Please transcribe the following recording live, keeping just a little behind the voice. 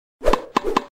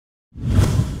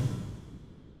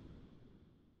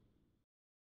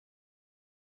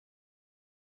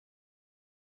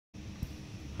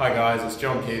Hi guys, it's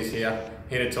John Pearce here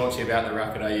to talk to you about the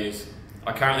racket I use.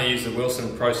 I currently use the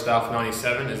Wilson Pro Staff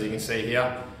 97, as you can see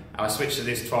here. I switched to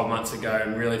this 12 months ago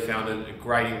and really found it a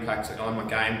great impact on my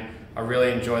game. I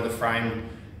really enjoy the frame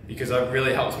because it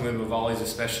really helps me with my volleys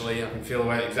especially. I can feel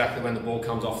exactly when the ball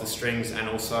comes off the strings and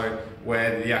also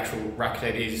where the actual racket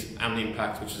head is and the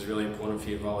impact, which is really important for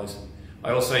your volleys.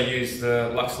 I also use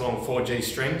the Luxilong 4G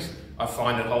strings. I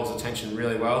find it holds the tension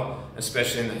really well,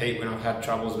 especially in the heat when I've had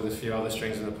troubles with a few other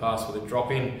strings in the past with it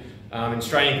dropping. In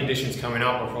straining conditions coming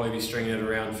up, I'll probably be stringing it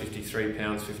around 53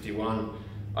 pounds, 51.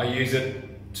 I use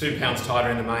it 2 pounds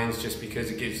tighter in the mains just because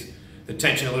it gives the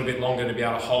tension a little bit longer to be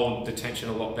able to hold the tension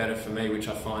a lot better for me, which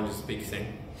I find is a big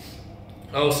thing.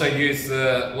 I also use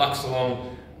the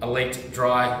Luxilong Elite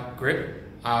Dry Grip.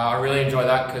 I really enjoy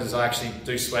that because I actually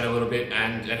do sweat a little bit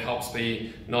and it helps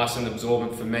be nice and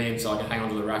absorbent for me and so I can hang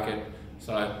onto the racket.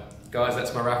 So guys,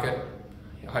 that's my racket.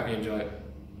 I hope you enjoy it.